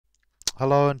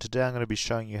Hello, and today I'm going to be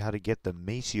showing you how to get the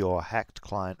Meteor Hacked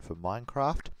client for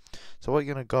Minecraft. So what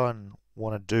you're going to go and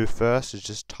want to do first is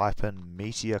just type in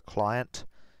Meteor client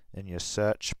in your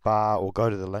search bar, or go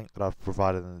to the link that I've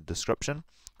provided in the description.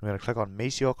 We're going to click on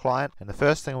Meteor client, and the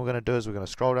first thing we're going to do is we're going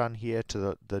to scroll down here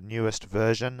to the newest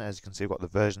version. As you can see, we've got the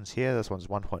versions here. This one's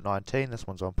 1.19, this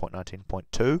one's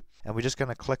 1.19.2, and we're just going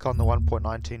to click on the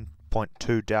 1.19.2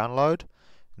 download,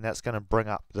 and that's going to bring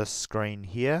up this screen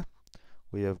here.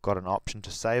 We have got an option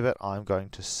to save it. I'm going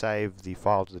to save the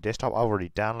file to the desktop. I've already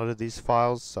downloaded these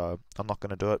files, so I'm not going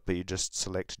to do it, but you just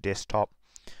select desktop,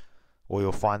 or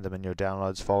you'll find them in your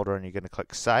downloads folder, and you're going to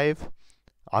click save.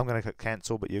 I'm going to click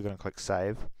cancel, but you're going to click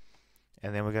save.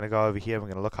 And then we're going to go over here, we're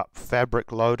going to look up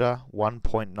Fabric Loader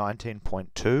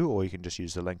 1.19.2, or you can just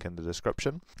use the link in the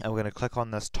description. And we're going to click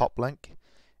on this top link,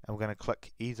 and we're going to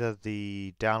click either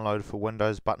the download for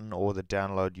Windows button or the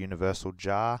download universal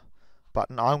jar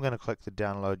button. I'm going to click the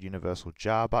download universal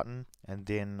jar button, and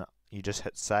then you just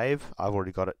hit save. I've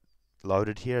already got it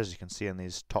loaded here, as you can see in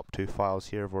these top two files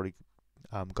here. I've already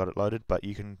got it loaded, but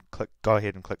you can go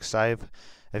ahead and click save.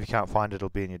 If you can't find it, it'll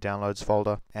be in your downloads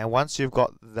folder. And once you've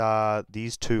got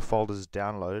these two folders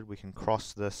downloaded, we can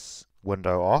cross this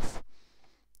window off,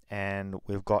 and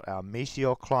we've got our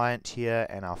Meteor client here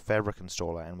and our Fabric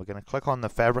installer, and we're going to click on the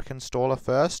Fabric installer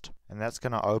first, and that's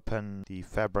going to open the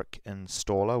Fabric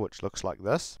installer, which looks like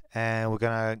this. And we're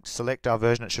going to select our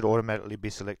version. It should automatically be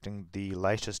selecting the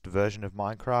latest version of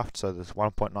Minecraft, so this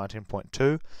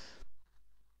 1.19.2,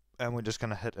 and we're just going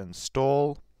to hit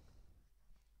install,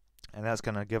 and that's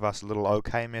going to give us a little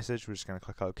OK message. We're just going to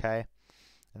click OK,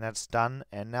 and that's done.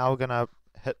 And now we're going to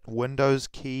hit Windows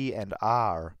key and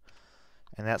R,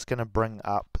 and that's going to bring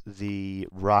up the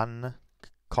run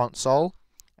console,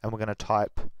 and we're going to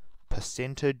type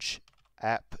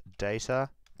 %app data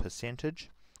 %, and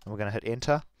we're going to hit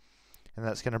enter, and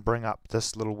that's going to bring up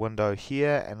this little window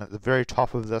here, and at the very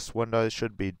top of this window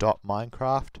should be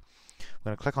 .minecraft. We're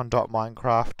going to click on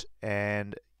 .minecraft,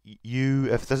 and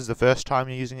if this is the first time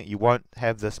you're using it, you won't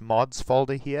have this mods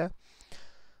folder here,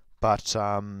 but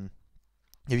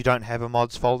if you don't have a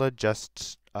mods folder,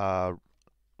 just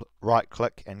right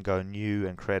click and go new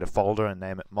and create a folder and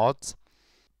name it mods.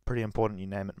 Pretty important you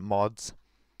name it mods.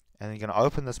 And then you're going to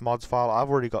open this mods file. I've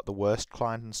already got the worst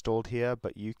client installed here,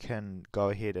 but you can go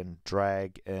ahead and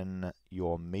drag in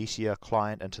your Meteor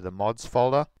client into the mods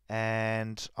folder.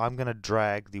 And I'm going to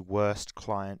drag the worst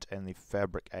client and the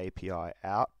Fabric API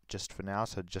out just for now,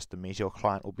 so just the Meteor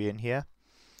client will be in here.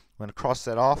 I'm going to cross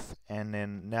that off, and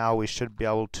then now we should be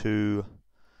able to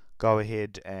go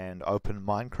ahead and open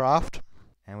Minecraft.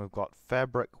 And we've got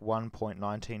Fabric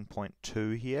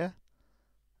 1.19.2 here,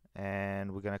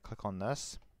 and we're going to click on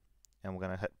this, and we're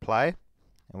going to hit play,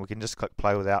 and we can just click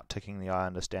play without ticking the I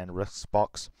understand risks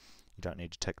box. You don't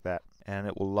need to tick that, and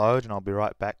it will load, and I'll be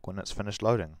right back when it's finished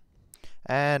loading.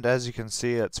 And as you can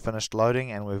see, it's finished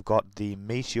loading, and we've got the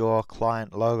Meteor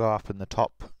client logo up in the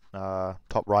top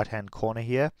right hand corner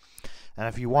here. And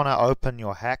if you want to open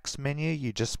your hacks menu,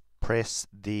 you just press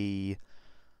the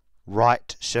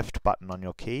right shift button on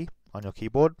your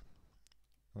keyboard.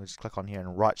 We'll just click on here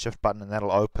and right shift button, and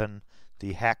that'll open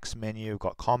the hacks menu. We've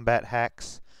got combat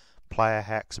hacks, player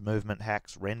hacks, movement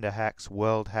hacks, render hacks,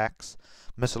 world hacks,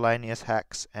 miscellaneous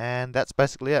hacks, and that's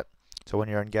basically it. So when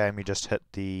you're in game, you just hit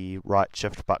the right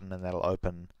shift button, and that'll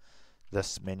open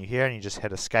this menu here, and you just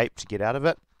hit escape to get out of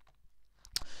it.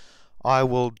 I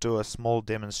will do a small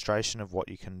demonstration of what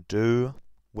you can do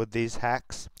with these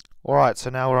hacks. Alright, so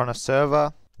now we're on a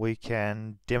server. We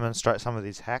can demonstrate some of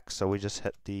these hacks, so we just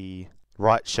hit the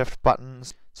right shift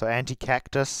buttons. So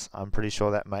anti-cactus, I'm pretty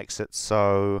sure that makes it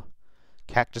so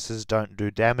cactuses don't do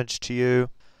damage to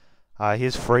you.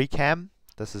 Here's free cam,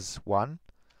 this is one.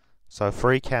 So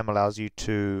free cam allows you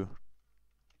to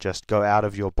just go out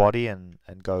of your body and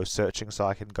go searching, so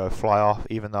I can go fly off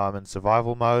even though I'm in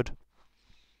survival mode.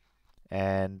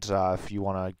 And if you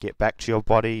want to get back to your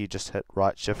body, you just hit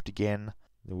right shift again.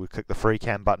 Then we click the free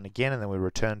cam button again, and then we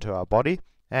return to our body.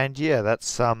 And yeah, that's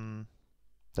some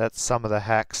of the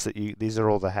hacks these are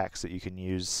all the hacks that you can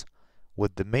use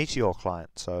with the Meteor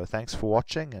client. So thanks for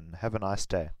watching, and have a nice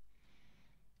day.